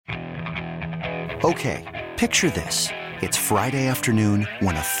Okay, picture this. It's Friday afternoon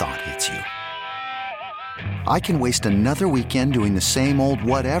when a thought hits you. I can waste another weekend doing the same old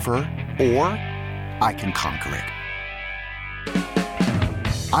whatever, or I can conquer it.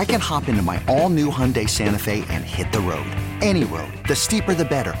 I can hop into my all-new Hyundai Santa Fe and hit the road. Any road. The steeper, the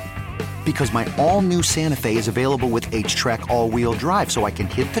better. Because my all-new Santa Fe is available with H-Track all-wheel drive, so I can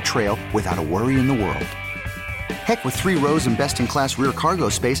hit the trail without a worry in the world. Heck, with 3 rows and best-in-class rear cargo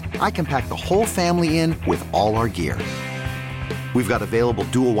space, I can pack the whole family in with all our gear. We've got available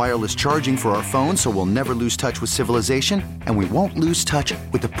dual wireless charging for our phones, so we'll never lose touch with civilization, and we won't lose touch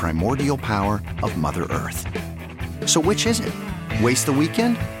with the primordial power of Mother Earth. So which is it? Waste the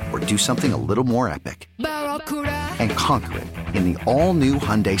weekend or do something a little more epic? And conquer it in the all-new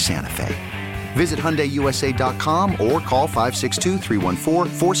Hyundai Santa Fe. Visit HyundaiUSA.com or call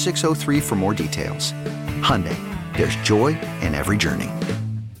 562-314-4603 for more details. Hyundai, there's joy in every journey.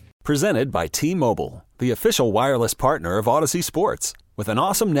 Presented by T-Mobile, the official wireless partner of Odyssey Sports. With an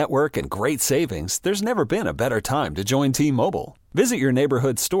awesome network and great savings, there's never been a better time to join T-Mobile. Visit your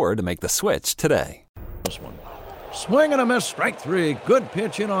neighborhood store to make the switch today. This one. Swing and a miss, strike 3. Good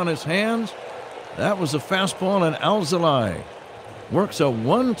pitch in on his hands. That was a fastball, and Alzolay works a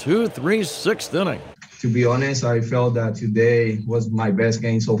 1-2-3 6th inning. To be honest, I felt that today was my best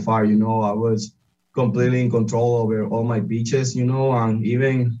game so far. I was completely in control over all my pitches, and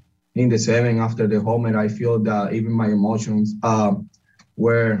even in the 7th after the homer, I feel that even my emotions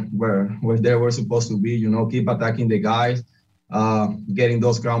were where they were supposed to be, keep attacking the guys, getting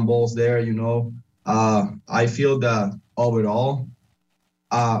those ground balls there, I feel that overall,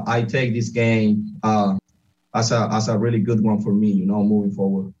 I take this game as a really good one for me, moving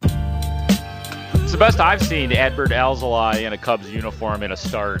forward. It's the best I've seen Adbert Alzolay in a Cubs uniform in a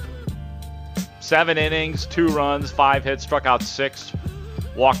start. 7 innings, 2 runs, 5 hits, struck out 6,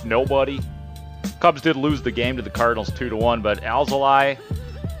 walked nobody. Cubs did lose the game to the Cardinals 2-1, but Alzolay,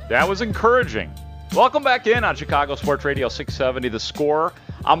 that was encouraging. Welcome back in on Chicago Sports Radio 670 The Score.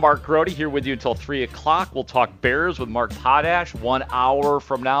 I'm Mark Grote here with you until 3 o'clock. We'll talk Bears with Mark Potash 1 hour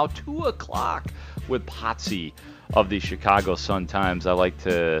from now, 2 o'clock with Potsy of the Chicago Sun-Times. I like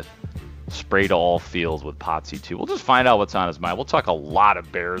to spray to all fields with Potsy, too. We'll just find out what's on his mind. We'll talk a lot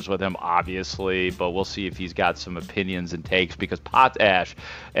of Bears with him, obviously, but we'll see if he's got some opinions and takes, because Potash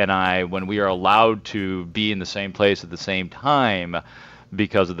and I, when we are allowed to be in the same place at the same time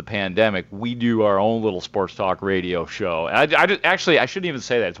because of the pandemic, we do our own little sports talk radio show. And I shouldn't even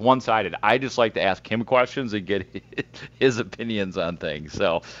say that. It's one-sided. I just like to ask him questions and get his opinions on things.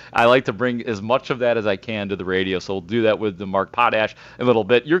 So I like to bring as much of that as I can to the radio. So we'll do that with the Mark Potash in a little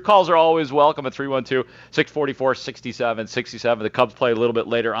bit. Your calls are always welcome at 312-644-6767. The Cubs play a little bit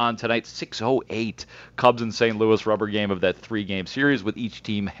later on tonight, 6:08. Cubs and St. Louis, rubber game of that 3-game series with each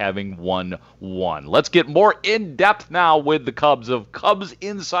team having 1-1. Let's get more in-depth now with the Cubs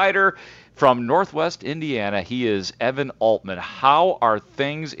insider from Northwest Indiana. He is Evan Altman. How are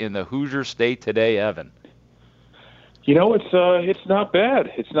things in the Hoosier State today, Evan? It's not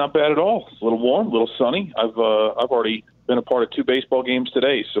bad. It's not bad at all. It's a little warm, a little sunny. I've already been a part of 2 baseball games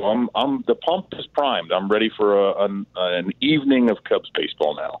today, so I'm the pump is primed. I'm ready for an evening of Cubs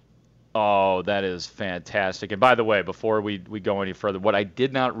baseball now. Oh, that is fantastic. And by the way, before we go any further, what I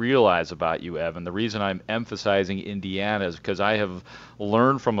did not realize about you, Evan, the reason I'm emphasizing Indiana is because I have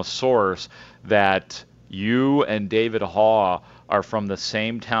learned from a source that you and David Haw are from the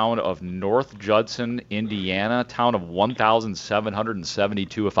same town of North Judson, Indiana, town of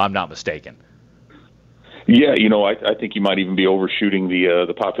 1,772, if I'm not mistaken. Yeah, I think you might even be overshooting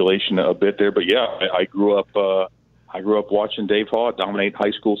the population a bit there. But yeah, I grew up watching Dave Haw dominate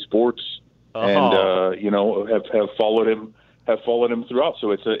high school sports, and have followed him throughout.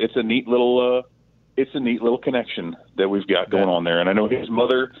 So it's a neat little connection that we've got going on there. And I know his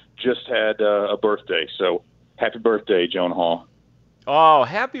mother just had a birthday, so happy birthday, Joan Haw. Oh,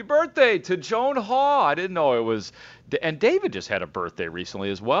 happy birthday to Joan Haw. I didn't know it was, and David just had a birthday recently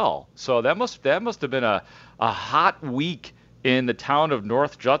as well. So that must have been a hot week in the town of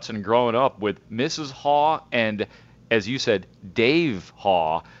North Judson growing up with Mrs. Haw and, as you said, Dave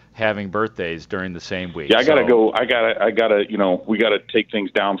Haw having birthdays during the same week. Yeah, I gotta go. I gotta. We gotta take things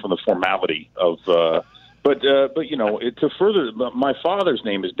down from the formality of. But to further, my father's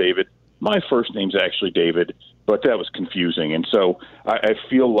name is David. My first name's actually David, but that was confusing, and so I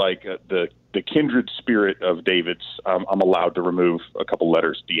feel like the kindred spirit of David's. I'm allowed to remove a couple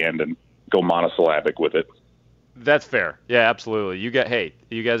letters at the end and go monosyllabic with it. That's fair. Yeah, absolutely. You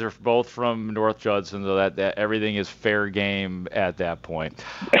guys are both from North Judson, so that everything is fair game at that point.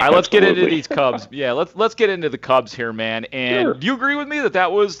 All right, let's get into these Cubs. Yeah, let's get into the Cubs here, man. And Sure. Do you agree with me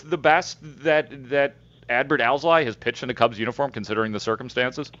that was the best that Adbert Alzolay has pitched in a Cubs uniform, considering the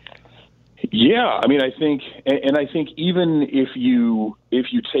circumstances? Yeah, I mean, I think even if you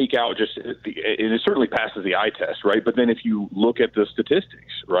take out just, it certainly passes the eye test, right? But then if you look at the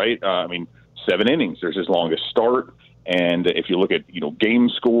statistics, right? I mean, 7 innings, there's his longest start, and if you look at game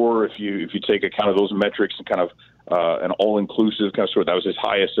score, if you take account of those metrics and kind of an all-inclusive kind of sort, that was his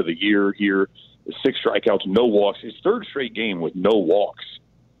highest of the year here. 6 strikeouts, no walks. His 3rd straight game with no walks,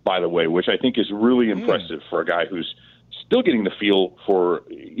 by the way, which I think is really impressive for a guy who's still getting the feel for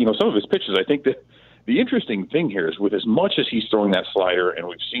some of his pitches. I think that the interesting thing here is, with as much as he's throwing that slider, and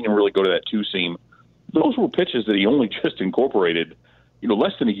we've seen him really go to that 2-seam, those were pitches that he only just incorporated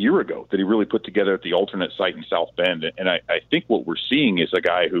less than a year ago, that he really put together at the alternate site in South Bend. And I think what we're seeing is a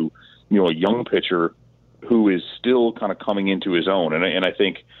guy who, a young pitcher who is still kind of coming into his own. And I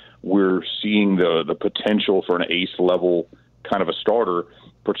think we're seeing the potential for an ace level kind of a starter,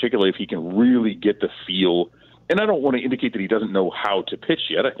 particularly if he can really get the feel. And I don't want to indicate that he doesn't know how to pitch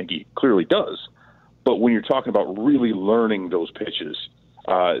yet. I think he clearly does. But when you're talking about really learning those pitches,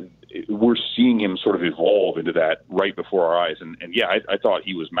 we're seeing him sort of evolve into that right before our eyes. And yeah, I thought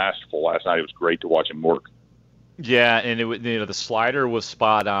he was masterful last night. It was great to watch him work. Yeah, and the slider was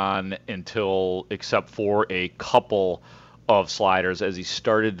spot on except for a couple of sliders as he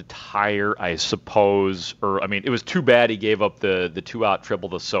started to tire, I suppose. It was too bad he gave up the 2-out triple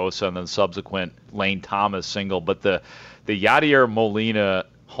to Sosa and then subsequent Lane Thomas single. But the Yadier Molina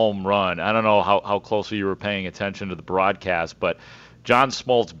home run, I don't know how closely you were paying attention to the broadcast, but John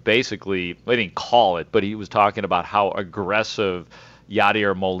Smoltz basically, I didn't call it, but he was talking about how aggressive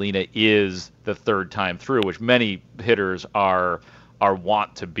Yadier Molina is the 3rd time through, which many hitters are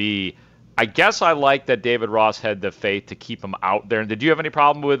wont to be. I guess I like that David Ross had the faith to keep him out there. Did you have any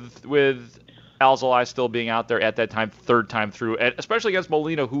problem with Alzolay still being out there at that time, 3rd time through, especially against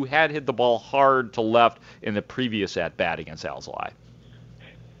Molina, who had hit the ball hard to left in the previous at-bat against Alzolay?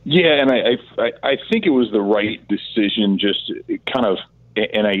 Yeah, and I think it was the right decision, just kind of,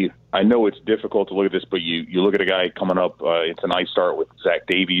 and I know it's difficult to look at this, but you look at a guy coming up, it's a nice start with Zach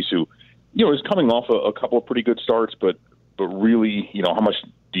Davies, who, is coming off a couple of pretty good starts, but really, how much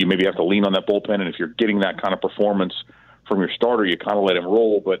do you maybe have to lean on that bullpen? And if you're getting that kind of performance from your starter, you kind of let him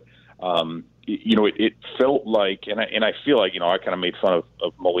roll. But, it felt like, and I feel like, I kind of made fun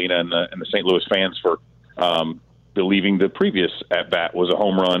of Molina and the St. Louis fans for believing the previous at-bat was a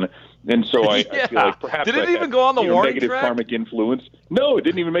home run. And so I feel like perhaps did it even go on the warning negative track? Karmic influence. No, it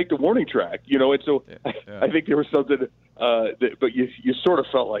didn't even make the warning track. And so I think there was something but you sort of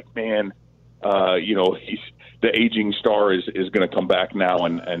felt like, man, he's the aging star is going to come back now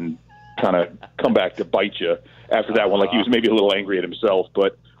and kind of come back to bite you after that one. Like, he was maybe a little angry at himself,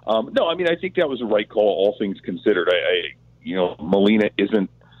 but no, I think that was the right call, all things considered. Molina isn't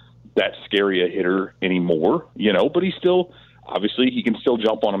that scary a hitter anymore, but he's still, obviously, he can still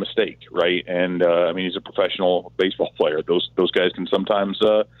jump on a mistake, right? And he's a professional baseball player. Those guys can sometimes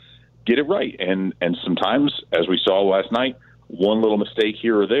get it right, and sometimes, as we saw last night, one little mistake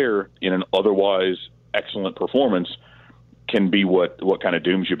here or there in an otherwise excellent performance can be what kind of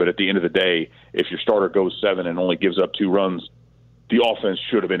dooms you. But at the end of the day, if your starter goes 7 and only gives up 2 runs, the offense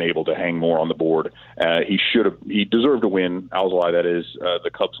should have been able to hang more on the board. He deserved to win, Alzolay, that is. The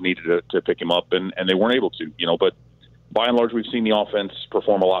Cubs needed to pick him up, and they weren't able to, but by and large, we've seen the offense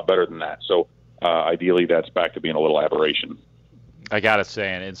perform a lot better than that. So ideally, that's back to being a little aberration. I gotta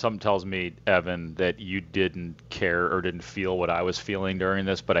say, and something tells me, Evan, that you didn't care or didn't feel what I was feeling during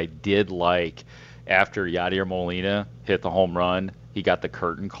this, but I did like, after Yadier Molina hit the home run, he got the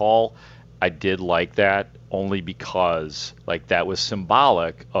curtain call. I did like that only because, that was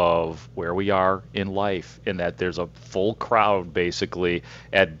symbolic of where we are in life, in that there's a full crowd basically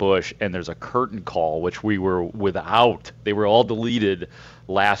at Busch, and there's a curtain call, which we were without. They were all deleted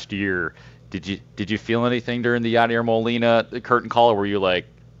last year. Did you feel anything during the Yadier Molina curtain call, or were you like,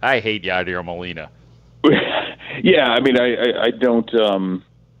 I hate Yadier Molina? Yeah, I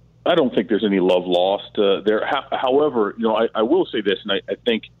don't think there's any love lost there. However, I will say this, and I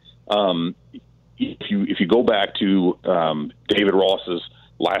think if you go back to David Ross's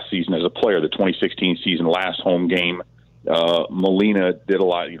last season as a player, the 2016 season, last home game, Molina did a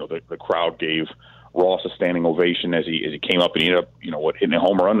lot. The crowd gave Ross a standing ovation as he came up, and he ended up hitting a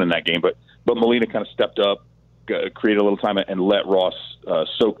home run in that game. But Molina kind of stepped up, created a little time, and let Ross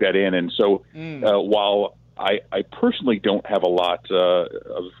soak that in. And so while I personally don't have a lot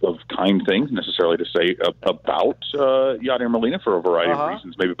of kind things necessarily to say about Yadier Molina for a variety of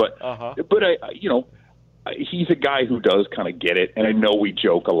reasons, maybe. But he's a guy who does kind of get it. And I know we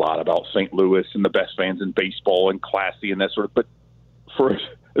joke a lot about St. Louis and the best fans in baseball and classy and that sort of. But for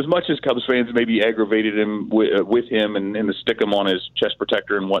as much as Cubs fans maybe aggravated him with him and to stick him on his chest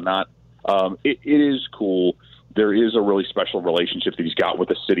protector and whatnot, it is cool. There is a really special relationship that he's got with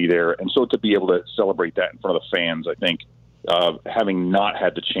the city there. And so to be able to celebrate that in front of the fans, I think, having not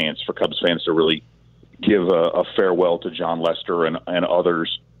had the chance for Cubs fans to really give a farewell to John Lester and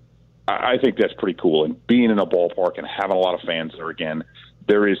others, I think that's pretty cool. And being in a ballpark and having a lot of fans there again,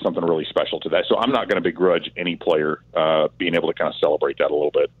 there is something really special to that. So I'm not going to begrudge any player being able to kind of celebrate that a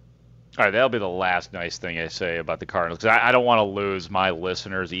little bit. All right, that'll be the last nice thing I say about the Cardinals, because I don't want to lose my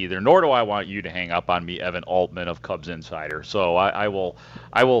listeners either, nor do I want you to hang up on me, Evan Altman of Cubs Insider. So I will.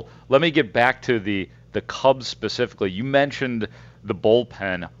 Let me get back to the Cubs specifically. You mentioned the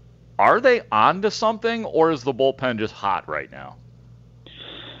bullpen. Are they on to something, or is the bullpen just hot right now?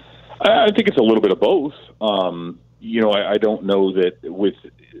 I think it's a little bit of both. I don't know that with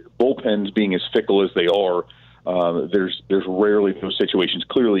bullpens being as fickle as they are, there's rarely those situations.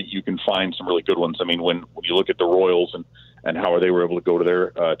 Clearly, you can find some really good ones. I mean, when you look at the Royals and how they were able to go to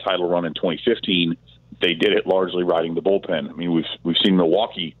their title run in 2015, they did it largely riding the bullpen. I mean, we've seen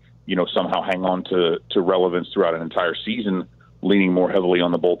Milwaukee, somehow hang on to relevance throughout an entire season, leaning more heavily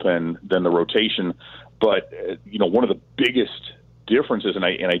on the bullpen than the rotation. But one of the biggest differences, and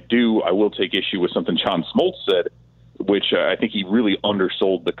I will take issue with something John Smoltz said, which I think he really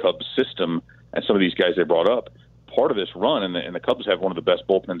undersold the Cubs system and some of these guys they brought up. Part of this run, and the Cubs have one of the best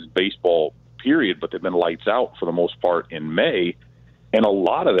bullpens in baseball, period, but they've been lights out for the most part in May. And a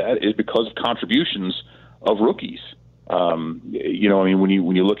lot of that is because of contributions of rookies. When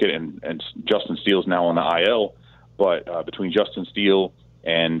you look at it, and Justin Steele's now on the IL, but between Justin Steele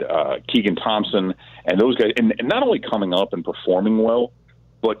and Keegan Thompson and those guys, and not only coming up and performing well,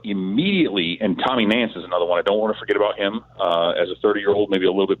 but immediately, and Tommy Nance is another one. I don't want to forget about him as a 30-year-old, maybe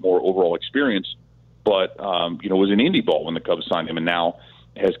a little bit more overall experience, but was in indie ball when the Cubs signed him and now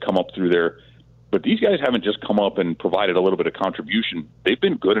has come up through there. But these guys haven't just come up and provided a little bit of contribution. They've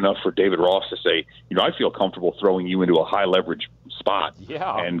been good enough for David Ross to say, I feel comfortable throwing you into a high leverage spot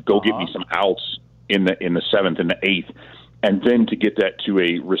and go get me some outs in the seventh and the eighth. And then to get that to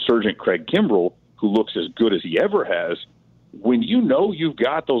a resurgent Craig Kimbrell, who looks as good as he ever has, when you've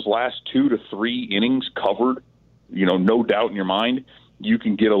got those last 2 to 3 innings covered, no doubt in your mind, you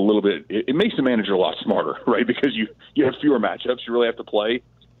can get a little bit – it makes the manager a lot smarter, right? Because you have fewer matchups you really have to play.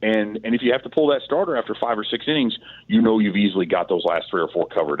 And if you have to pull that starter after 5 or 6 innings, you've easily got those last 3 or 4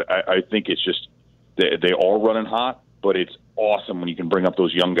 covered. I think it's just they are running hot, but it's awesome when you can bring up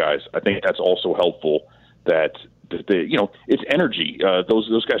those young guys. I think that's also helpful that it's energy.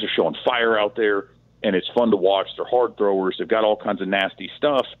 Those guys are showing fire out there, and it's fun to watch. They're hard throwers. They've got all kinds of nasty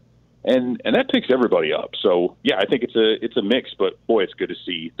stuff, and that picks everybody up. So, yeah, I think it's a mix, but, boy, it's good to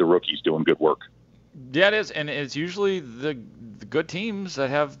see the rookies doing good work. Yeah, it is, and it's usually the good teams that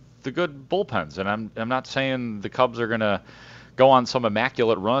have the good bullpens. And I'm not saying the Cubs are going to go on some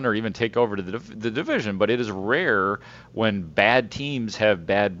immaculate run or even take over to the division, but it is rare when bad teams have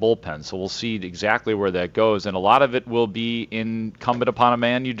bad bullpens. So we'll see exactly where that goes, and a lot of it will be incumbent upon a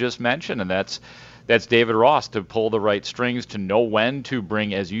man you just mentioned, and that's David Ross, to pull the right strings, to know when to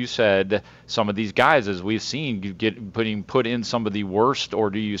bring, as you said, some of these guys, as we've seen, put in some of the worst, or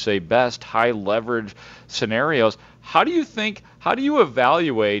do you say best, high leverage scenarios. How do you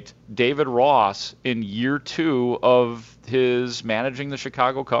evaluate David Ross in year 2 of his managing the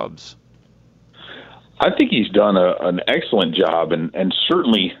Chicago Cubs? I think he's done an excellent job, and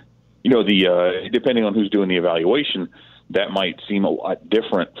certainly, depending on who's doing the evaluation, that might seem a lot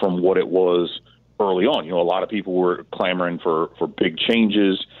different from what it was early on. A lot of people were clamoring for big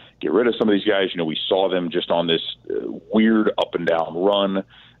changes, get rid of some of these guys. We saw them just on this weird up and down run.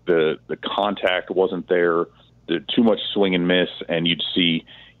 The contact wasn't there. Too much swing and miss, and you'd see,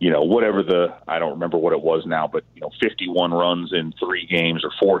 I don't remember what it was now, but 51 runs in 3 games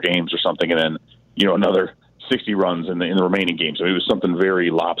or 4 games or something, and then another 60 runs in the remaining games. So it was something very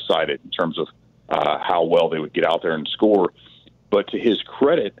lopsided in terms of how well they would get out there and score. But to his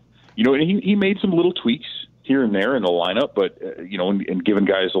credit, he made some little tweaks here and there in the lineup, but and giving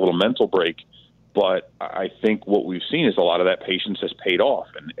guys a little mental break. But I think what we've seen is a lot of that patience has paid off.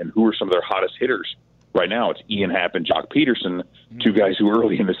 And who are some of their hottest hitters right now? It's Ian Happ and Jock Peterson, 2 guys who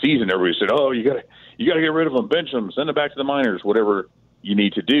early in the season everybody said, "Oh, you got to get rid of them, bench them, send them back to the minors, whatever you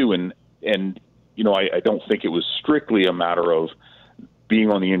need to do." And I don't think it was strictly a matter of being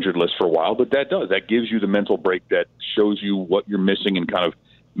on the injured list for a while, but that gives you the mental break that shows you what you're missing and kind of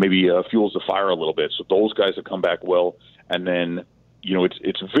maybe fuels the fire a little bit. So those guys have come back well, and then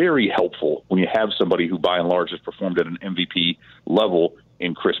it's very helpful when you have somebody who by and large has performed at an MVP level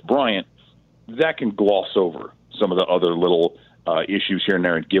in Chris Bryant. That can gloss over some of the other little issues here and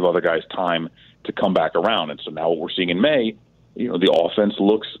there and give other guys time to come back around. And so now what we're seeing in May, the offense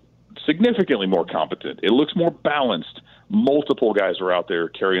looks significantly more competent. It looks more balanced. Multiple guys are out there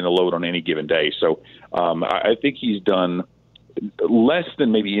carrying the load on any given day. So I think he's done less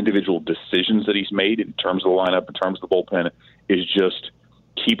than maybe individual decisions that he's made in terms of the lineup, in terms of the bullpen, is just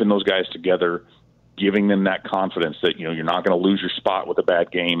keeping those guys together, giving them that confidence that, you're not going to lose your spot with a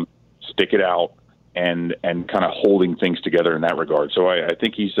bad game, stick it out, and kind of holding things together in that regard. So I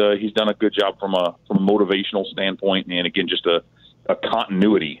think he's done a good job from a motivational standpoint, and again, just a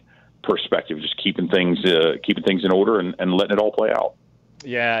continuity perspective, just keeping things in order and letting it all play out.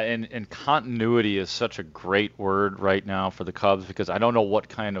 Yeah, and continuity is such a great word right now for the Cubs, because I don't know what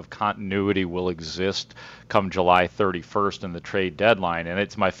kind of continuity will exist come July 31st in the trade deadline. And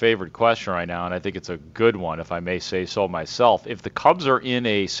it's my favorite question right now, and I think it's a good one, if I may say so myself. If the Cubs are in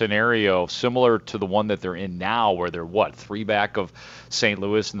a scenario similar to the one that they're in now, where they're, 3 back of St.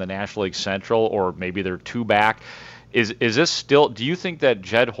 Louis in the National League Central, or maybe they're 2 back, Is this still? Do you think that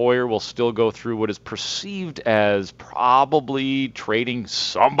Jed Hoyer will still go through what is perceived as probably trading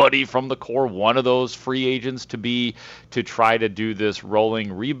somebody from the core, one of those free agents, to try to do this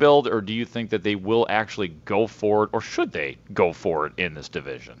rolling rebuild, or do you think that they will actually go for it, or should they go for it in this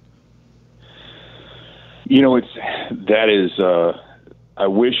division? I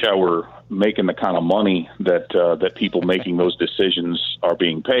wish I were making the kind of money that people making those decisions are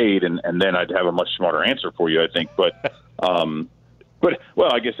being paid, and then I'd have a much smarter answer for you, I think. But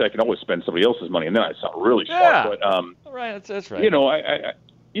I guess I can always spend somebody else's money, and then I sound really smart. But right, that's right.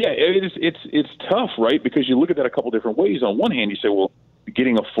 It's tough, right? Because you look at that a couple different ways. On one hand, you say, well,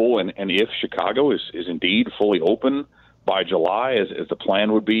 getting a full, and if Chicago is indeed fully open by July, as the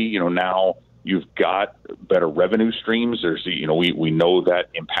plan would be, now you've got better revenue streams. There's, we know that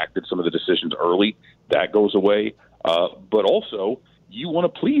impacted some of the decisions early. That goes away. But also, you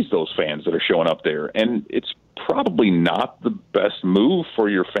want to please those fans that are showing up there. And it's probably not the best move for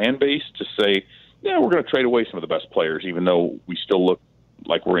your fan base to say, we're going to trade away some of the best players, even though we still look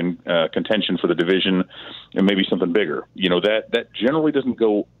like we're in contention for the division and maybe something bigger. That generally doesn't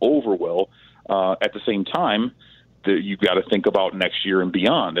go over well. At the same time, you've got to think about next year and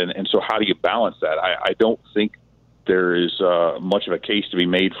beyond. And so how do you balance that? I don't think there is much of a case to be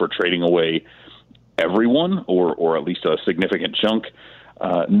made for trading away everyone or at least a significant chunk,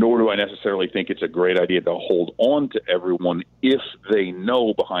 nor do I necessarily think it's a great idea to hold on to everyone if they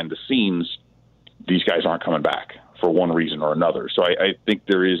know behind the scenes these guys aren't coming back for one reason or another. So I think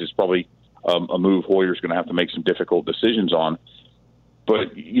it's probably a move Hoyer's going to have to make some difficult decisions on.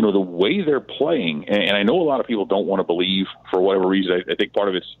 But, the way they're playing, and I know a lot of people don't want to believe for whatever reason, I think part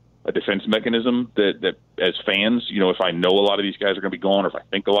of it's a defense mechanism that as fans, if I know a lot of these guys are going to be gone, or if I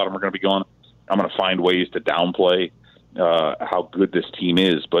think a lot of them are going to be gone, I'm going to find ways to downplay how good this team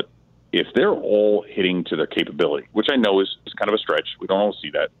is. But if they're all hitting to their capability, which I know is kind of a stretch, we don't all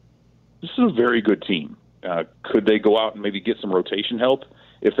see that, this is a very good team. Could they go out and maybe get some rotation help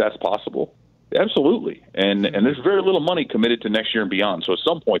if that's possible? Absolutely. And there's very little money committed to next year and beyond. So at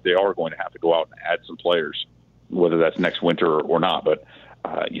some point they are going to have to go out and add some players, whether that's next winter or not. But,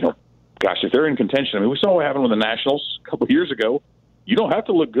 if they're in contention, we saw what happened with the Nationals a couple of years ago. You don't have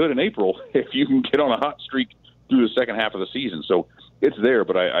to look good in April if you can get on a hot streak through the second half of the season. So it's there,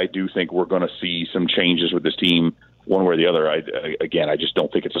 but I do think we're going to see some changes with this team one way or the other. I just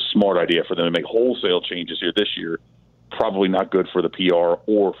don't think it's a smart idea for them to make wholesale changes here this year. Probably not good for the PR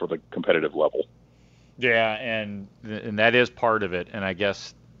or for the competitive level. Yeah, and that is part of it, and I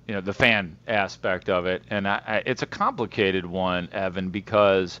guess the fan aspect of it, and it's a complicated one, Evan,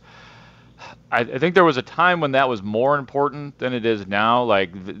 because I think there was a time when that was more important than it is now.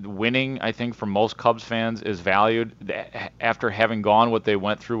 Like winning, I think for most Cubs fans is valued after having gone what they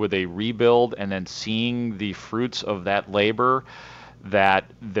went through with a rebuild and then seeing the fruits of that labor. That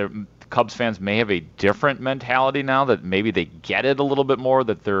the Cubs fans may have a different mentality now, that maybe they get it a little bit more,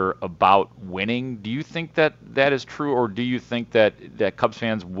 that they're about winning. Do you think that is true, or do you think that Cubs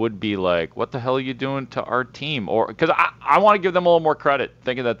fans would be like, what the hell are you doing to our team? Or because I want to give them a little more credit,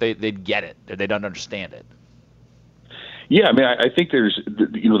 thinking that they'd get it, that they don't understand it. Yeah, I think there's,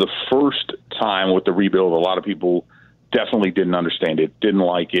 the first time with the rebuild, a lot of people definitely didn't understand it, didn't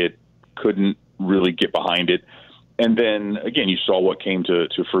like it, couldn't really get behind it. And then, again, you saw what came to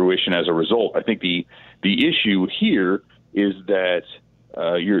fruition as a result. I think the issue here is that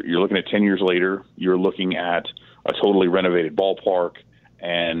you're looking at 10 years later. You're looking at a totally renovated ballpark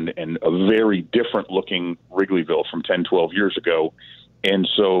and a very different looking Wrigleyville from 10, 12 years ago. And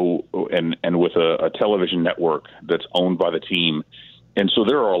so, and with a television network that's owned by the team. And so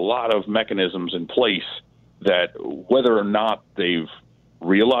there are a lot of mechanisms in place that, whether or not they've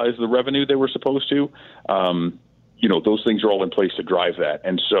realized the revenue they were supposed to, those things are all in place to drive that.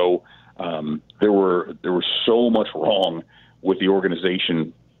 And so there was so much wrong with the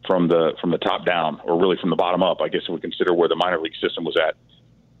organization from the top down, or really from the bottom up, I guess, if we consider where the minor league system was at.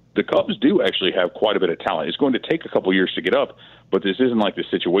 The Cubs do actually have quite a bit of talent. It's going to take a couple years to get up, but this isn't like the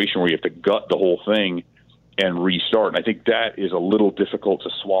situation where you have to gut the whole thing and restart. And I think that is a little difficult to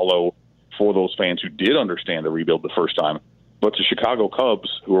swallow for those fans who did understand the rebuild the first time. But the Chicago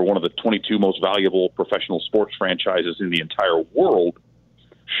Cubs, who are one of the 22 most valuable professional sports franchises in the entire world,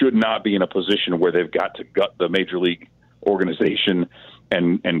 should not be in a position where they've got to gut the major league organization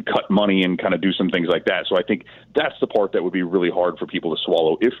and cut money and kind of do some things like that. So I think that's the part that would be really hard for people to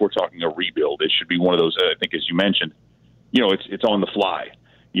swallow. If we're talking a rebuild, it should be one of those, I think, as you mentioned, it's on the fly.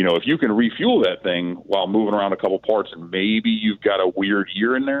 If you can refuel that thing while moving around a couple parts and maybe you've got a weird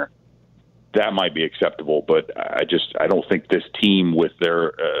year in there, that might be acceptable. But I don't think this team with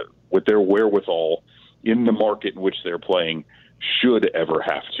their wherewithal in the market in which they're playing should ever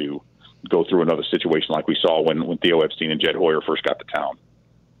have to go through another situation like we saw when Theo Epstein and Jed Hoyer first got to town.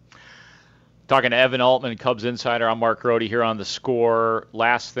 Talking to Evan Altman, Cubs Insider. I'm Mark Grody here on The Score.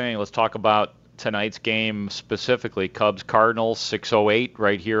 Last thing, let's talk about tonight's game specifically. Cubs-Cardinals, 6:08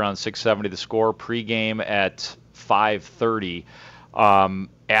 right here on 670 The Score. Pregame at 5:30.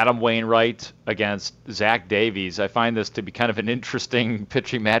 Adam Wainwright against Zach Davies. I find this to be kind of an interesting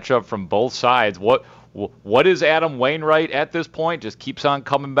pitching matchup from both sides. What is Adam Wainwright at this point? Just keeps on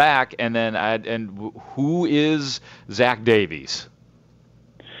coming back. And then, who is Zach Davies?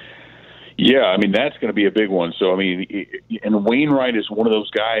 Yeah, I mean, that's going to be a big one. So, I mean, and Wainwright is one of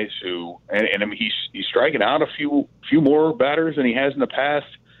those guys who, and I mean, he's striking out a few more batters than he has in the past.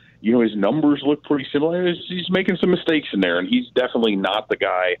 His numbers look pretty similar. He's making some mistakes in there, and he's definitely not the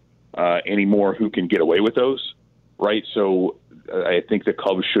guy anymore who can get away with those, right? So I think the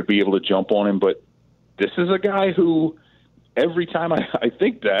Cubs should be able to jump on him, but this is a guy who, every time I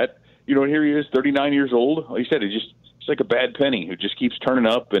think that, and here he is, 39 years old. Like you said, it's like a bad penny who just keeps turning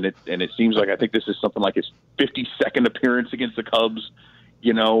up, and it seems like I think this is something like his 52nd appearance against the Cubs.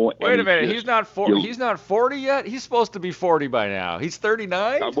 Wait a minute, he's not 40. He's not 40 yet. He's supposed to be 40 by now. He's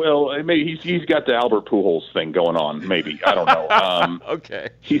 39. Well, maybe he's got the Albert Pujols thing going on. Maybe, I don't know. Okay.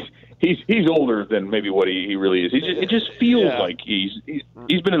 He's older than maybe what he really is. It just feels like he's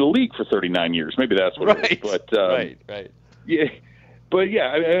been in the league for 39 years. Maybe that's what it is. But right. Yeah. But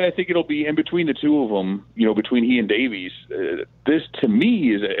yeah, I think it'll be in between the two of them. Between he and Davies, this to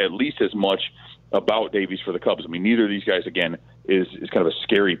me is at least as much about Davies for the Cubs. I mean, neither of these guys again is kind of a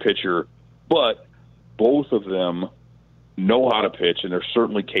scary pitcher, but both of them know how to pitch, and they're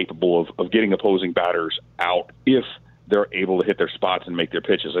certainly capable of getting opposing batters out if they're able to hit their spots and make their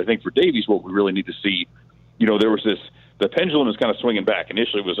pitches. I think for Davies, what we really need to see, there was the pendulum is kind of swinging back.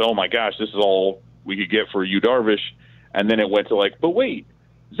 Initially it was, oh my gosh, this is all we could get for Yu Darvish. And then it went to but wait,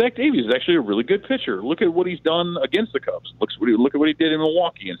 Zach Davies is actually a really good pitcher. Look at what he's done against the Cubs. Look at what he did in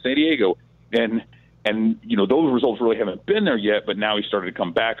Milwaukee and San Diego. And those results really haven't been there yet, but now he's started to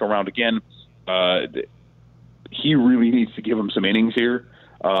come back around again. He really needs to give him some innings here.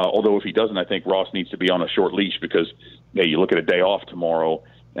 Although if he doesn't, I think Ross needs to be on a short leash because you look at a day off tomorrow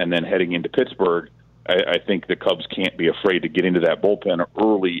and then heading into Pittsburgh, I think the Cubs can't be afraid to get into that bullpen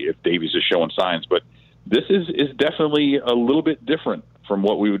early if Davies is showing signs. But this is definitely a little bit different from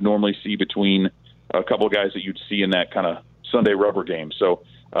what we would normally see between a couple of guys that you'd see in that kind of Sunday rubber game. So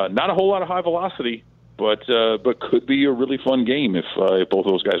not a whole lot of high velocity, but could be a really fun game if both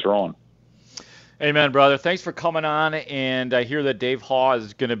of those guys are on. Amen, brother. Thanks for coming on. And I hear that Dave Haw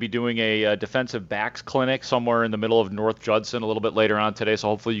is going to be doing a defensive backs clinic somewhere in the middle of North Judson a little bit later on today. So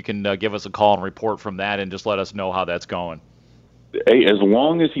hopefully you can give us a call and report from that and just let us know how that's going. Hey, as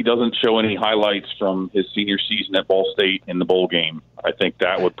long as he doesn't show any highlights from his senior season at Ball State in the bowl game, I think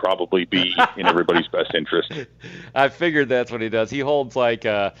that would probably be in everybody's best interest. I figured that's what he does. He holds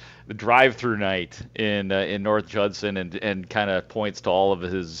the drive-through night in North Judson and kind of points to all of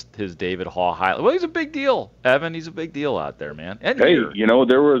his David Haw highlights. Well, he's a big deal, Evan. He's a big deal out there, man. And hey, here.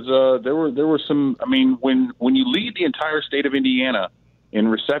 there was some. I mean, when you lead the entire state of Indiana in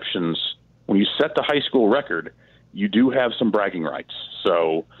receptions, when you set the high school record, you do have some bragging rights.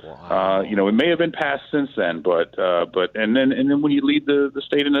 So, wow. It may have been passed since then, but then when you lead the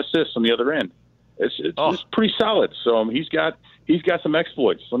state in assists on the other end, it's pretty solid. So he's got he's got some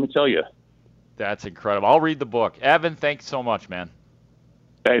exploits, let me tell you. That's incredible. I'll read the book. Evan, thanks so much, man.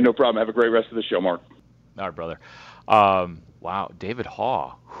 Hey, no problem. Have a great rest of the show, Mark. All right, brother. Wow, David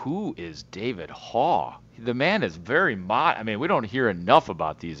Haugh. Who is David Haugh? The man is very I mean, we don't hear enough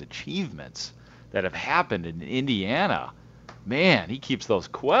about these achievements that have happened in Indiana. Man, he keeps those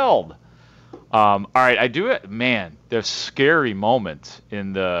quelled. All right, I do it. Man, there's scary moment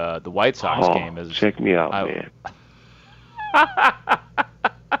in the White Sox game. Check me out, man.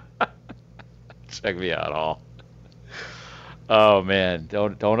 Check me out, all. Oh man,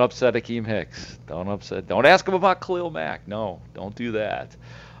 don't upset Akeem Hicks. Don't ask him about Khalil Mack. No, don't do that.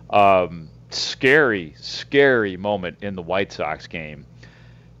 Scary moment in the White Sox game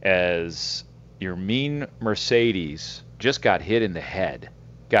as Yermin Mercedes just got hit in the head.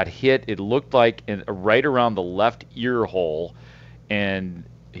 Got hit, it looked like right around the left ear hole, and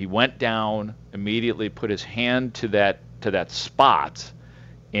he went down immediately, put his hand to that spot,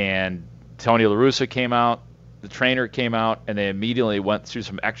 and Tony La Russa came out, the trainer came out, and they immediately went through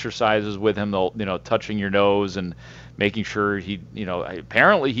some exercises with him, touching your nose and making sure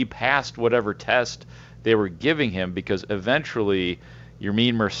apparently he passed whatever test they were giving him, because eventually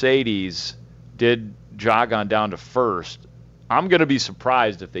Yermin Mercedes did jog on down to first. I'm going to be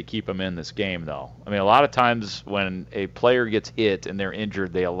surprised if they keep him in this game, though. I mean, a lot of times when a player gets hit and they're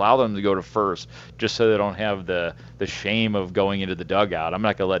injured, they allow them to go to first just so they don't have the shame of going into the dugout. I'm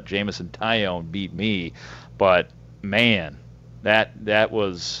not going to let Jameson Taillon beat me, but, man, that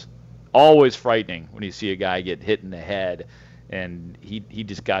was always frightening when you see a guy get hit in the head, and he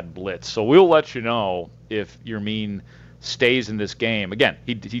just got blitzed. So we'll let you know if Yermin stays in this game. Again,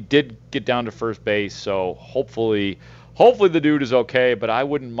 he did get down to first base, so hopefully the dude is okay, but I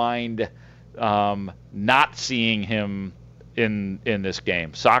wouldn't mind not seeing him in this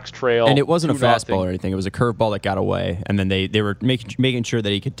game. Sox trail. And it wasn't a fastball or anything. It was a curveball that got away, and then they were making sure that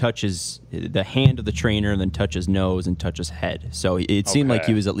he could touch the hand of the trainer and then touch his nose and touch his head. So it seemed like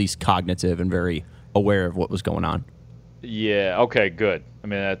he was at least cognitive and very aware of what was going on. Yeah, okay, good. I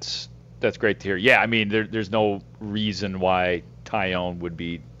mean, that's great to hear. Yeah, I mean, there's no reason why Taillon would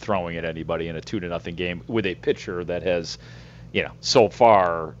be throwing at anybody in a 2-0 game with a pitcher that has, so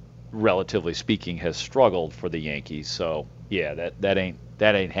far, relatively speaking, has struggled for the Yankees. So yeah, that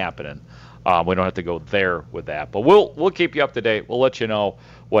ain't happening. We don't have to go there with that, but we'll keep you up to date. We'll let you know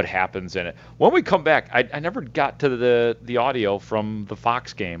what happens in it. When we come back, I never got to the audio from the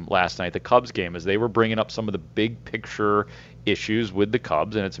Fox game last night, the Cubs game, as they were bringing up some of the big picture issues with the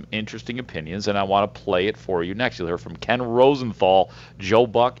Cubs, and it's some interesting opinions, and I want to play it for you next. You'll hear from Ken Rosenthal, Joe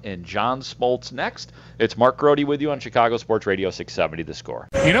Buck, and John Smoltz next. It's Mark Grody with you on Chicago Sports Radio 670 The Score.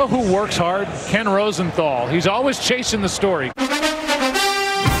 You know who works hard? Ken Rosenthal. He's always chasing the story.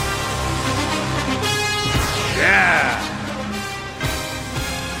 Yeah!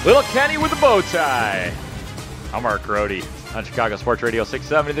 Little Kenny with the bow tie. I'm Mark Grody on Chicago Sports Radio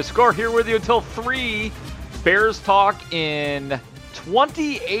 670 The Score, here with you until 3. Bears talk in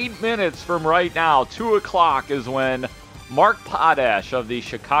 28 minutes from right now. 2 o'clock is when Mark Potash of the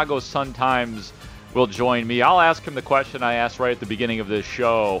Chicago Sun-Times will join me. I'll ask him the question I asked right at the beginning of this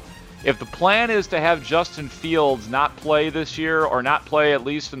show. If the plan is to have Justin Fields not play this year, or not play at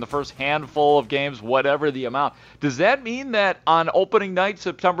least in the first handful of games, whatever the amount, does that mean that on opening night,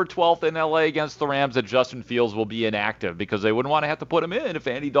 September 12th in LA against the Rams, that Justin Fields will be inactive because they wouldn't want to have to put him in if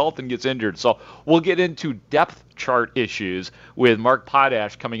Andy Dalton gets injured? So we'll get into depth chart issues with Mark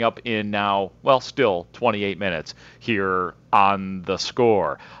Potash coming up in now, still 28 minutes here on The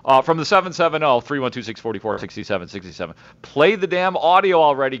Score. From the 770-312-644-6767. Play the damn audio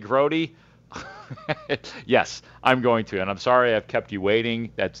already, Grody. Yes, I'm going to, and I'm sorry I've kept you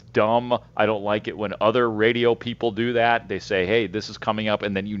waiting. That's dumb. I don't like it when other radio people do that. They say, hey, this is coming up,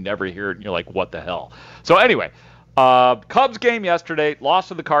 and then you never hear it, and you're like, what the hell? So anyway, Cubs game yesterday, lost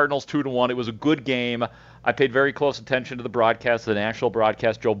to the Cardinals 2-1. It was a good game. I paid very close attention to the broadcast, the national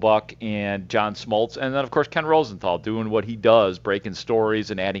broadcast, Joe Buck and John Smoltz, and then, of course, Ken Rosenthal doing what he does, breaking stories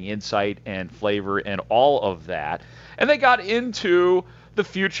and adding insight and flavor and all of that. And they got into the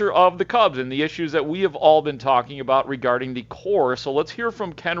future of the Cubs and the issues that we have all been talking about regarding the core. So let's hear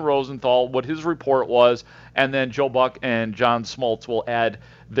from Ken Rosenthal, what his report was, and then Joe Buck and John Smoltz will add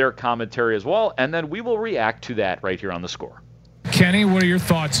their commentary as well, and then we will react to that right here on The Score. Kenny, what are your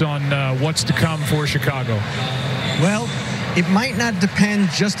thoughts on what's to come for Chicago? Well, it might not depend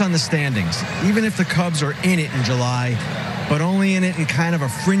just on the standings. Even if the Cubs are in it in July, but only in it in kind of a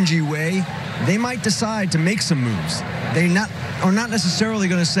fringy way, they might decide to make some moves. They are not necessarily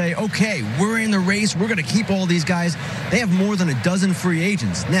going to say, okay, we're in the race, we're going to keep all these guys. They have more than a dozen free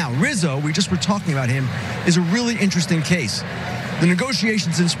agents. Now, Rizzo, we just were talking about him, is a really interesting case. The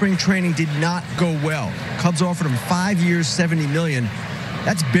negotiations in spring training did not go well. Cubs offered him 5 years, $70 million.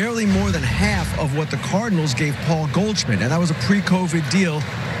 That's barely more than half of what the Cardinals gave Paul Goldschmidt, and that was a pre-COVID deal.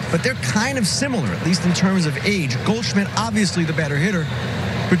 But they're kind of similar, at least in terms of age. Goldschmidt, obviously the better hitter.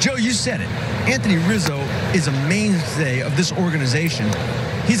 But, Joe, you said it. Anthony Rizzo is a mainstay of this organization.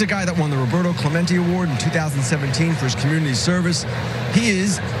 He's a guy that won the Roberto Clemente Award in 2017 for his community service. He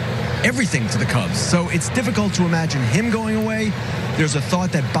is everything to the Cubs. So it's difficult to imagine him going away. There's a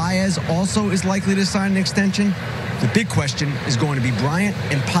thought that Baez also is likely to sign an extension. The big question is going to be Bryant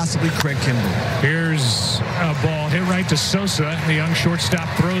and possibly Craig Kimbrel. Here's a ball hit right to Sosa. The young shortstop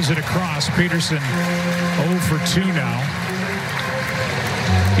throws it across. Peterson 0 for 2 now.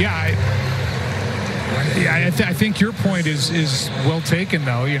 Yeah, I think your point is well taken,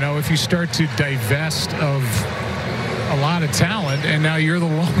 though. You know, if you start to divest of a lot of talent and now you're the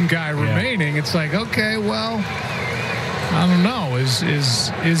lone guy remaining, it's like, okay, well, I don't know. Is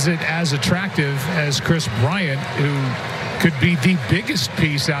it as attractive as Chris Bryant, who could be the biggest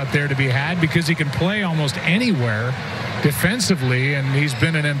piece out there to be had because he can play almost anywhere defensively, and he's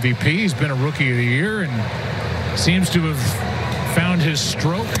been an MVP, he's been a Rookie of the Year, and seems to have found his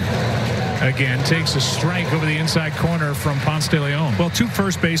stroke again. Takes a strike over the inside corner from Ponce de Leon. Well, two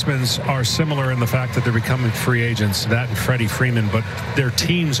first basemen are similar in the fact that they're becoming free agents, that and Freddie Freeman, but their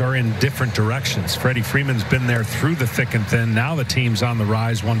teams are in different directions. Freddie Freeman's been there through the thick and thin. Now the team's on the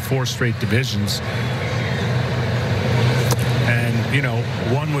rise, won 4 straight divisions. And, you know,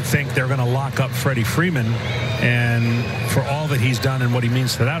 one would think they're going to lock up Freddie Freeman and for all that he's done and what he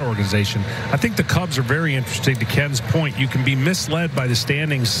means to that organization. I think the Cubs are very interesting. To Ken's point, you can be misled by the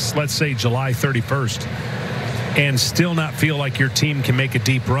standings, let's say July 31st, and still not feel like your team can make a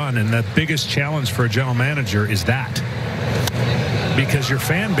deep run. And the biggest challenge for a general manager is that. Because your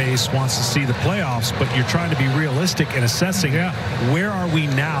fan base wants to see the playoffs, but you're trying to be realistic in assessing where are we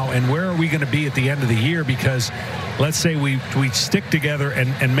now and where are we going to be at the end of the year. Because let's say we stick together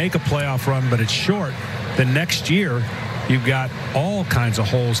and make a playoff run, but it's short. The next year, you've got all kinds of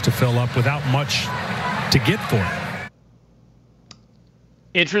holes to fill up without much to get for it.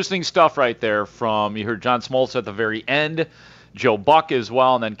 Interesting stuff right there from, you heard John Smoltz at the very end, Joe Buck as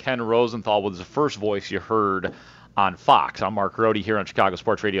well, and then Ken Rosenthal was the first voice you heard on Fox. I'm Mark Rohde here on Chicago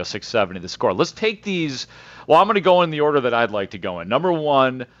Sports Radio 670 The Score. Let's take these. Well, I'm going to go in the order that I'd like to go in. Number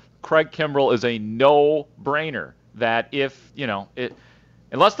one, Craig Kimbrel is a no-brainer that if, you know,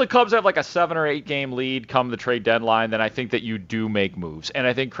 unless the Cubs have like a 7 or 8 game lead come the trade deadline, then I think that you do make moves. And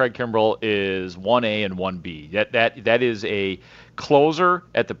I think Craig Kimbrel is 1A and 1B. That is a closer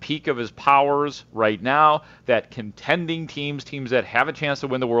at the peak of his powers right now, that contending teams that have a chance to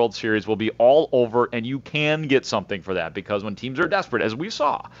win the World Series will be all over, and you can get something for that, because when teams are desperate, as we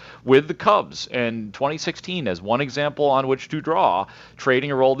saw with the Cubs in 2016 as one example on which to draw, trading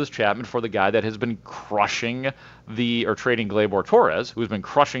Aroldis Chapman for the guy that has been crushing trading Gleyber Torres, who's been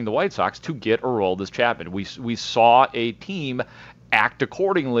crushing the White Sox, to get Aroldis Chapman. We saw a team act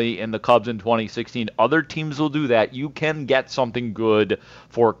accordingly in the Cubs in 2016. Other teams will do that. You can get something good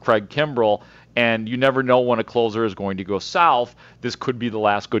for Craig Kimbrel, and you never know when a closer is going to go south. This could be the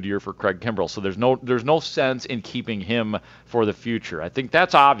last good year for Craig Kimbrel, so there's no sense in keeping him for the future. I think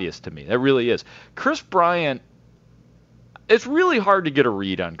that's obvious to me. That really is. Chris Bryant, it's really hard to get a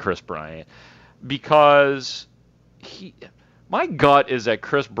read on Chris Bryant, because my gut is that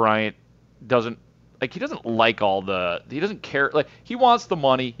Chris Bryant doesn't care. Like, he wants the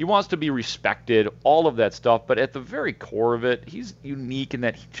money, he wants to be respected, all of that stuff, but at the very core of it, he's unique in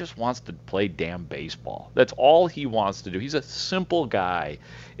that he just wants to play damn baseball. That's all he wants to do. He's a simple guy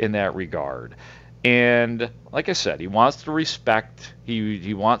in that regard. And like I said, he wants to respect,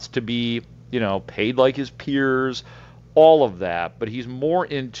 he wants to be, you know, paid like his peers, all of that, but he's more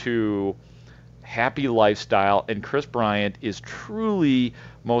into happy lifestyle, and Chris Bryant is truly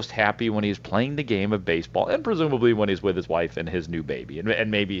most happy when he's playing the game of baseball, and presumably when he's with his wife and his new baby,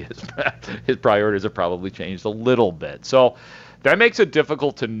 and maybe his priorities have probably changed a little bit. So that makes it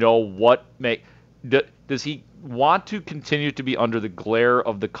difficult to know does he want to continue to be under the glare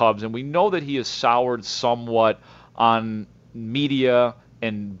of the Cubs, and we know that he has soured somewhat on media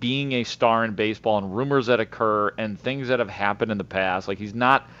and being a star in baseball and rumors that occur and things that have happened in the past. Like, he's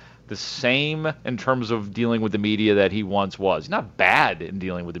not the same in terms of dealing with the media that he once was. He's not bad in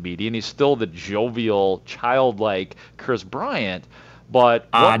dealing with the media, and he's still the jovial, childlike Chris Bryant. But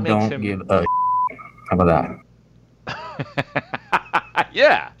what makes him... give a how about that?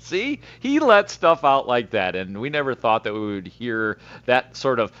 Yeah, see? He let stuff out like that, and we never thought that we would hear that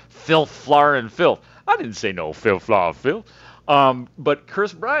sort of filth, flour, and filth. I didn't say no filth, flour, filth. But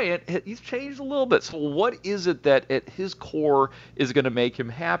Kris Bryant, he's changed a little bit. So what is it that at his core is going to make him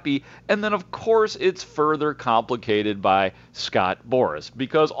happy? And then, of course, it's further complicated by Scott Boras,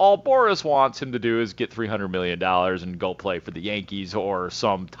 because all Boras wants him to do is get $300 million and go play for the Yankees or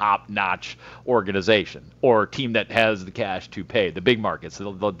some top-notch organization or team that has the cash to pay, the big markets,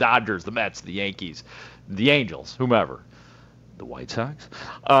 the Dodgers, the Mets, the Yankees, the Angels, whomever, the White Sox.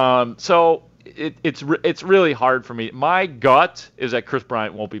 It's really hard for me. My gut is that Kris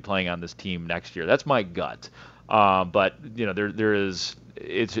Bryant won't be playing on this team next year. That's my gut. But it's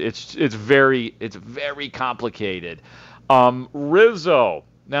very complicated. Rizzo.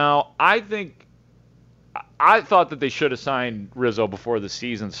 Now, I thought that they should have signed Rizzo before the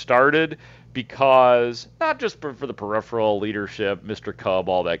season started, because not just for the peripheral leadership, Mr. Cub,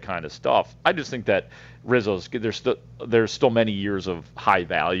 all that kind of stuff. I just think that there's still many years of high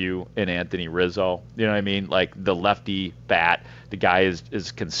value in Anthony Rizzo. You know what I mean? Like the lefty bat, the guy is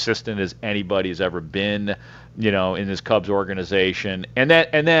as consistent as anybody's ever been, in this Cubs organization. And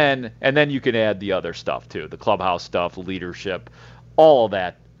then you can add the other stuff too, the clubhouse stuff, leadership, all of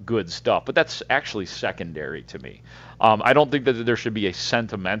that good stuff. But that's actually secondary to me. I don't think that there should be a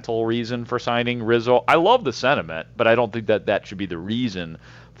sentimental reason for signing Rizzo. I love the sentiment, but I don't think that should be the reason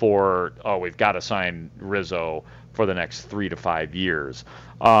for, we've got to sign Rizzo for the next 3 to 5 years.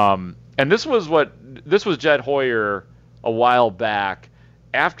 And this was Jed Hoyer a while back,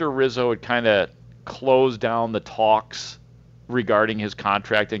 after Rizzo had kind of closed down the talks regarding his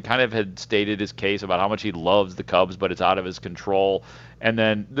contract and kind of had stated his case about how much he loves the Cubs, but it's out of his control. And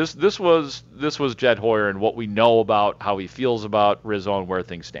then this was Jed Hoyer and what we know about how he feels about Rizzo and where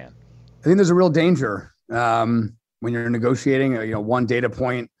things stand. I think there's a real danger when you're negotiating. One data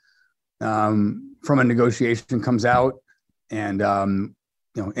point from a negotiation comes out, and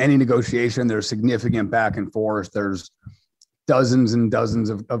any negotiation, there's significant back and forth. There's dozens and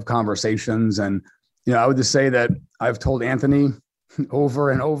dozens of conversations, and I would just say that I've told Anthony over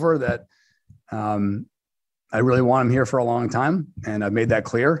and over that I really want him here for a long time, and I've made that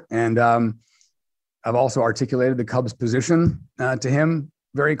clear. And I've also articulated the Cubs' position to him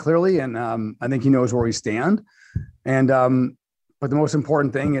very clearly, and I think he knows where we stand. And but the most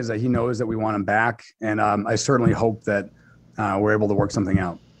important thing is that he knows that we want him back, and I certainly hope that we're able to work something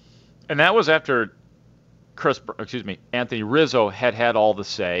out. And that was after Anthony Rizzo had all the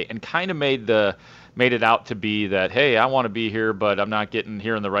say and kind of made it out to be that, hey, I want to be here, but I'm not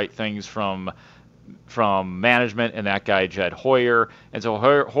hearing the right things from management and that guy Jed Hoyer. And so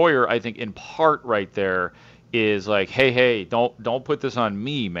Hoyer, I think in part right there is like, hey, don't put this on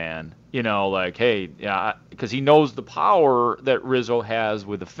me, man. Hey, yeah, because he knows the power that Rizzo has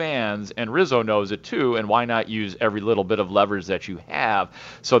with the fans, and Rizzo knows it too, and why not use every little bit of leverage that you have?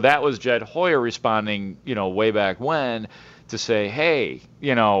 So that was Jed Hoyer responding, way back when, to say, hey,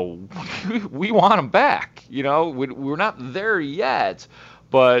 we want him back. We're not there yet,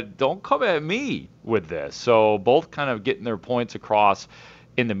 but don't come at me with this. So both kind of getting their points across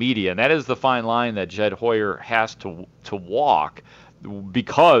in the media, and that is the fine line that Jed Hoyer has to walk,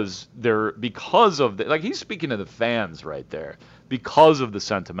 because of the, like, he's speaking to the fans right there, because of the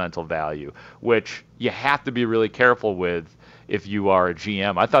sentimental value, which you have to be really careful with if you are a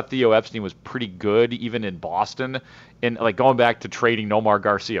GM. I thought Theo Epstein was pretty good even in Boston, in like going back to trading Nomar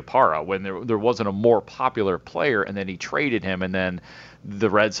Garciaparra when there wasn't a more popular player, and then he traded him, and then the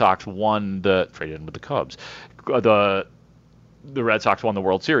Red Sox traded him with the Cubs. The Red Sox won the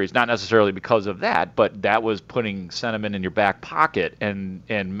World Series, not necessarily because of that, but that was putting sentiment in your back pocket, and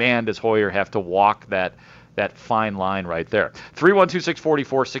man, does Hoyer have to walk that fine line right there.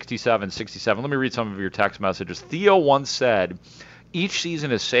 312-644-6767. Let me read some of your text messages. Theo once said, each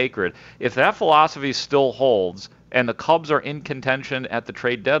season is sacred. If that philosophy still holds and the Cubs are in contention at the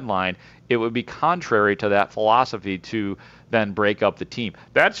trade deadline, it would be contrary to that philosophy to then break up the team.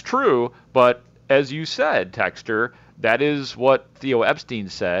 That's true, but as you said, Texter, that is what Theo Epstein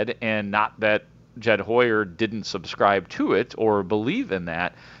said, and not that Jed Hoyer didn't subscribe to it or believe in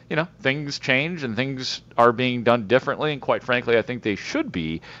that. Things change and things are being done differently, and quite frankly, I think they should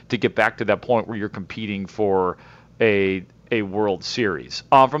be, to get back to that point where you're competing for a World Series.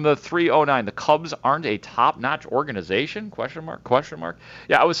 From the 309, the Cubs aren't a top-notch organization? Question mark.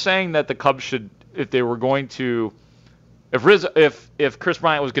 Yeah, I was saying that the Cubs should, if they were going to, if Kris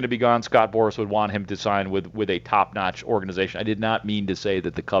Bryant was going to be gone, Scott Boras would want him to sign with a top-notch organization. I did not mean to say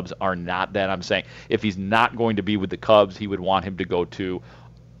that the Cubs are not that. I'm saying if he's not going to be with the Cubs, he would want him to go to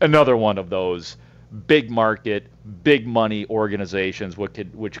another one of those big market, big money organizations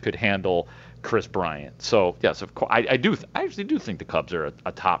which could handle Chris Bryant. So yes, of course, I actually do think the Cubs are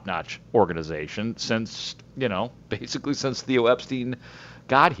a top-notch organization since basically since Theo Epstein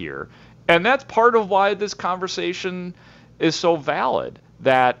got here, and that's part of why this conversation is so valid.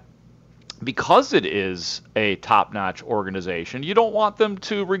 That because it is a top-notch organization, you don't want them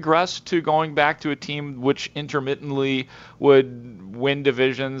to regress to going back to a team which intermittently would win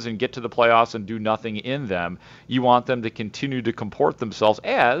divisions and get to the playoffs and do nothing in them. You want them to continue to comport themselves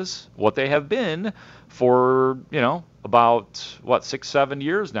as what they have been for, about 6-7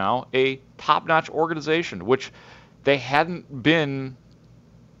 years now, a top-notch organization, which they hadn't been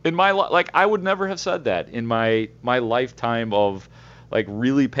in my I would never have said that in my lifetime of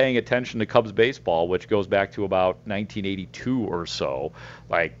really paying attention to Cubs baseball, which goes back to about 1982 or so.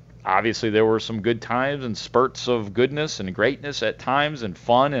 Obviously there were some good times and spurts of goodness and greatness at times and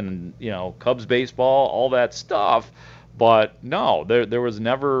fun and, Cubs baseball, all that stuff. But no, there was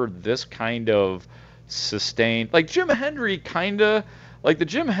never this kind of sustained, Jim Hendry the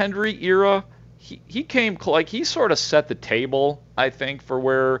Jim Hendry era, he came, he sort of set the table, I think, for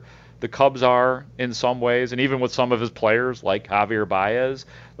where the Cubs are in some ways, and even with some of his players like Javier Baez,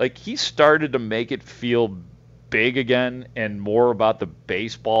 he started to make it feel big again and more about the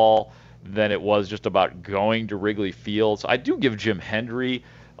baseball than it was just about going to Wrigley Field. So I do give Jim Hendry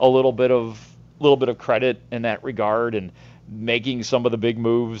a little bit of credit in that regard, and making some of the big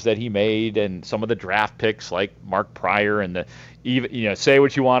moves that he made and some of the draft picks like Mark Pryor and say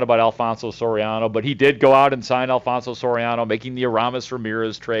what you want about Alfonso Soriano, but he did go out and sign Alfonso Soriano, making the Aramis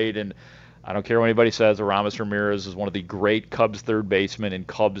Ramirez trade. And I don't care what anybody says, Aramis Ramirez is one of the great Cubs third basemen in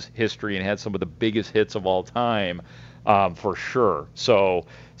Cubs history and had some of the biggest hits of all time, for sure. So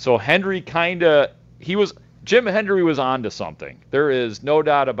Hendry Jim Hendry was onto something. There is no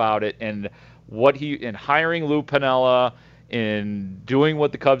doubt about it. And in hiring Lou Piniella, in doing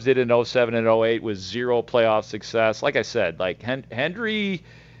what the Cubs did in 07 and 08 with zero playoff success. Like I said, Hendry,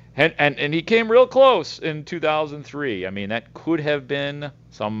 and he came real close in 2003. I mean, that could have been,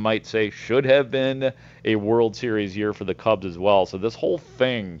 some might say should have been, a World Series year for the Cubs as well. So this whole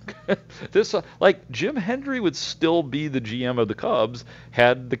thing, Jim Hendry would still be the GM of the Cubs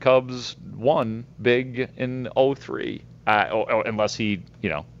had the Cubs won big in 03. Unless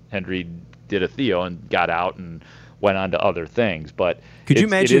Hendry did a Theo and got out and went on to other things. But could you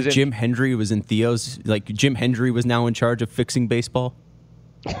imagine if Jim Hendry was in Theo's, Jim Hendry was now in charge of fixing baseball?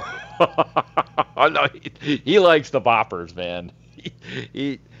 No, he likes the boppers, man.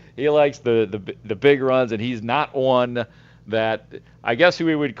 He likes the big runs, and he's not one that, I guess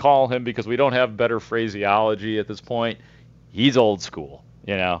we would call him, because we don't have better phraseology at this point, he's old school.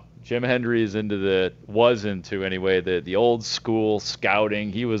 Jim Hendry was into the old school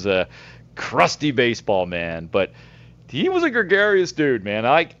scouting. He was a crusty baseball man, but he was a gregarious dude, man.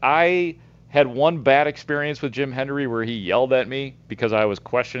 I had one bad experience with Jim Hendry where he yelled at me because I was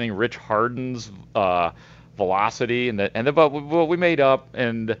questioning Rich Harden's velocity, but we made up,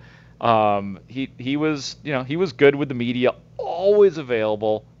 and he was good with the media, always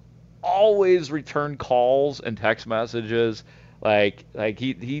available, always returned calls and text messages. Now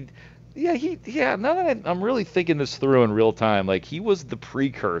that I'm really thinking this through in real time, he was the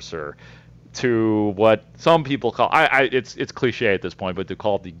precursor to what some people call, it's cliche at this point, but to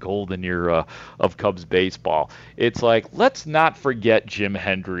call it the golden era of Cubs baseball. It's let's not forget Jim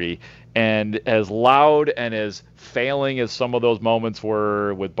Hendry, and as loud and as failing as some of those moments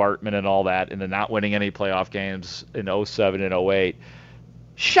were with Bartman and all that, and then not winning any playoff games in 07 and 08,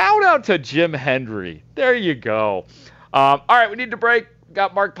 shout out to Jim Hendry. There you go. All right, we need to break.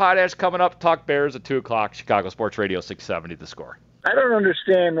 Got Mark Potash coming up. Talk Bears at 2 o'clock. Chicago Sports Radio 670 The Score. I don't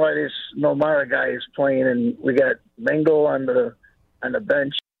understand why this Nomara guy is playing, and we got Bengal on the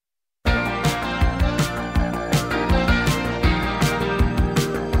bench. Wait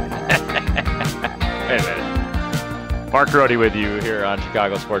a minute. Mark Rohde with you here on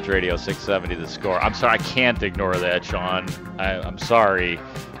Chicago Sports Radio 670 The Score. I'm sorry, I can't ignore that, Sean. I'm sorry.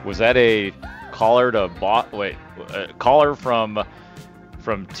 Was that a caller to a caller from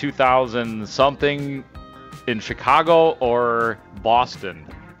 2000 something in Chicago or Boston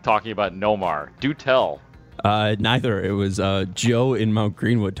talking about Nomar? Do tell. Neither. It was Joe in Mount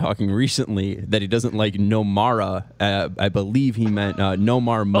Greenwood talking recently that he doesn't like Nomara. I believe he meant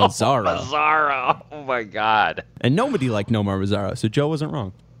Nomar Mazara. Mazara. Oh, my God. And nobody liked Nomar Mazara, so Joe wasn't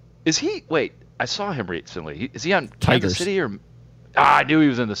wrong. Is he? Wait, I saw him recently. Is he on Tigers. Kansas City? I knew he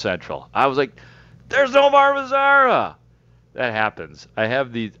was in the Central. I was like, there's Nomar Mazara. That happens. I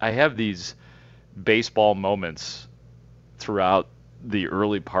have these baseball moments throughout the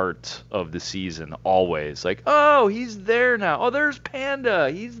early part of the season, always. Like, oh, he's there now. Oh, there's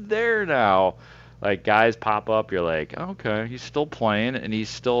Panda. He's there now. Like, guys pop up, you're like, okay, he's still playing, and he's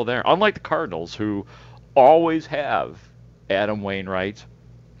still there. Unlike the Cardinals, who always have Adam Wainwright,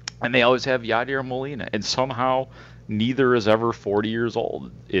 and they always have Yadier Molina, and somehow neither is ever 40 years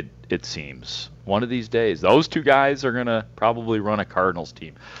old, it seems. One of these days. Those two guys are going to probably run a Cardinals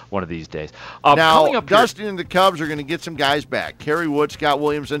team one of these days. Now, Dustin and the Cubs are going to get some guys back. Kerry Wood, Scott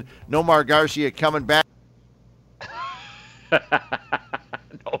Williamson, Nomar Garcia coming back.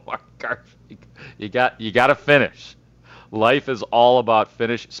 Nomar Garcia. You got to finish. Life is all about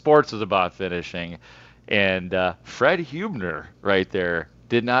finish. Sports is about finishing. And Fred Hubner right there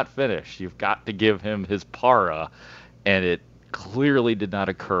did not finish. You've got to give him his para, and it clearly did not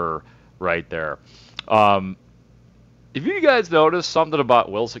occur right there. If you guys notice something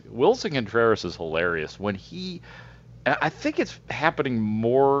about Wilson Contreras is hilarious. When I think it's happening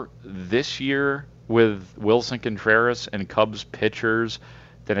more this year with Wilson Contreras and Cubs pitchers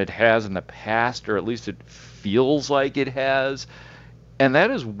than it has in the past, or at least it feels like it has. And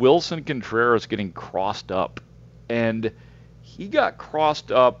that is Wilson Contreras getting crossed up. And he got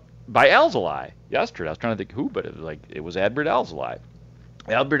crossed up by Alzolay yesterday. I was trying to think who, but it was Adbert Alzolay.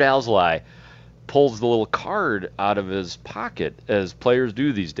 Adbert Alzolay pulls the little card out of his pocket, as players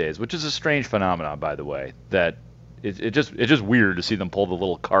do these days, which is a strange phenomenon, by the way, that it's just weird to see them pull the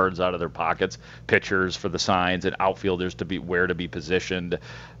little cards out of their pockets, pitchers for the signs and outfielders to be where to be positioned.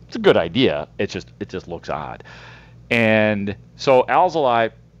 It's a good idea. It just looks odd. And so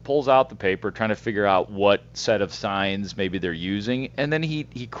Alzolay pulls out the paper, trying to figure out what set of signs maybe they're using, and then he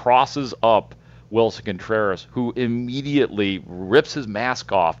crosses up Wilson Contreras, who immediately rips his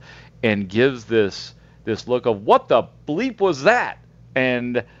mask off and gives this look of, what the bleep was that?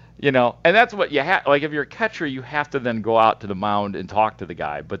 And and that's what you have. Like, if you're a catcher, you have to then go out to the mound and talk to the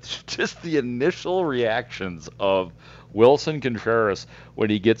guy. But just the initial reactions of Wilson Contreras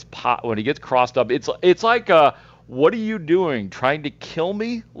when he gets crossed up, it's like a, what are you doing, trying to kill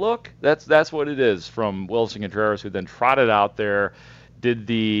me look? That's what it is from Wilson Contreras, who then trotted out there, did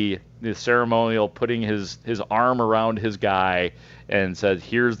the ceremonial, putting his arm around his guy, and said,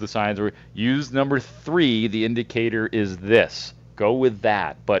 here's the signs. Use number 3. The indicator is this. Go with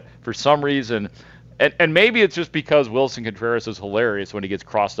that. But for some reason, and maybe it's just because Wilson Contreras is hilarious when he gets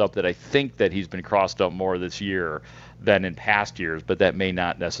crossed up, that I think that he's been crossed up more this year than in past years, but that may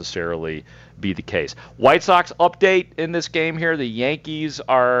not necessarily be the case. White Sox update in this game here. The Yankees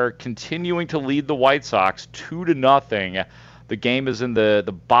are continuing to lead the White Sox 2-0. The game is in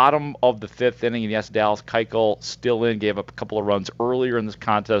the bottom of the 5th inning, and yes, Dallas Keuchel still in, gave up a couple of runs earlier in this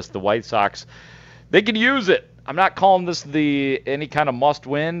contest. The White Sox, they can use it. I'm not calling this any kind of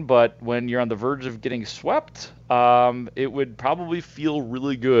must-win, but when you're on the verge of getting swept, it would probably feel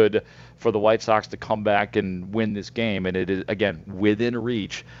really good for the White Sox to come back and win this game. And it is, again, within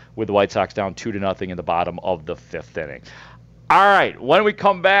reach with the White Sox down 2-0 in the bottom of the 5th inning. All right, when we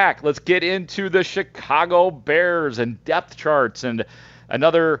come back, let's get into the Chicago Bears and depth charts, and an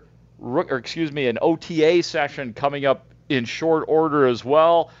OTA session coming up in short order as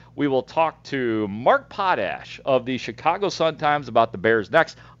well. We will talk to Mark Potash of the Chicago Sun-Times about the Bears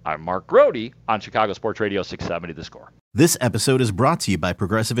next. I'm Mark Grody on Chicago Sports Radio 670 The Score. This episode is brought to you by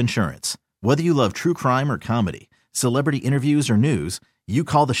Progressive Insurance. Whether you love true crime or comedy, celebrity interviews or news, you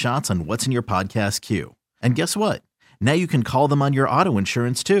call the shots on what's in your podcast queue. And guess what? Now you can call them on your auto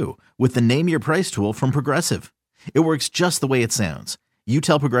insurance too, with the Name Your Price tool from Progressive. It works just the way it sounds. You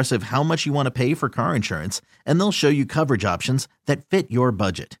tell Progressive how much you want to pay for car insurance, and they'll show you coverage options that fit your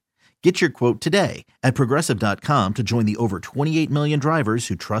budget. Get your quote today at Progressive.com to join the over 28 million drivers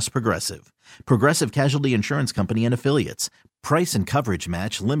who trust Progressive. Progressive Casualty Insurance Company and Affiliates. Price and coverage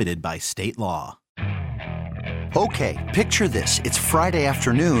match limited by state law. Okay, picture this. It's Friday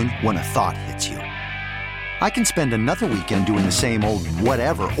afternoon when a thought hits you. I can spend another weekend doing the same old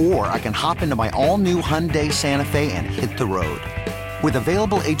whatever, or I can hop into my all-new Hyundai Santa Fe and hit the road. With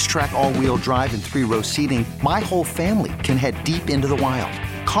available H-Track all-wheel drive and 3-row seating, my whole family can head deep into the wild.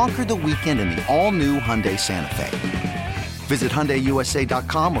 Conquer the weekend in the all-new Hyundai Santa Fe. Visit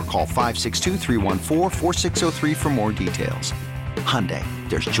HyundaiUSA.com or call 562-314-4603 for more details. Hyundai,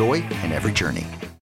 there's joy in every journey.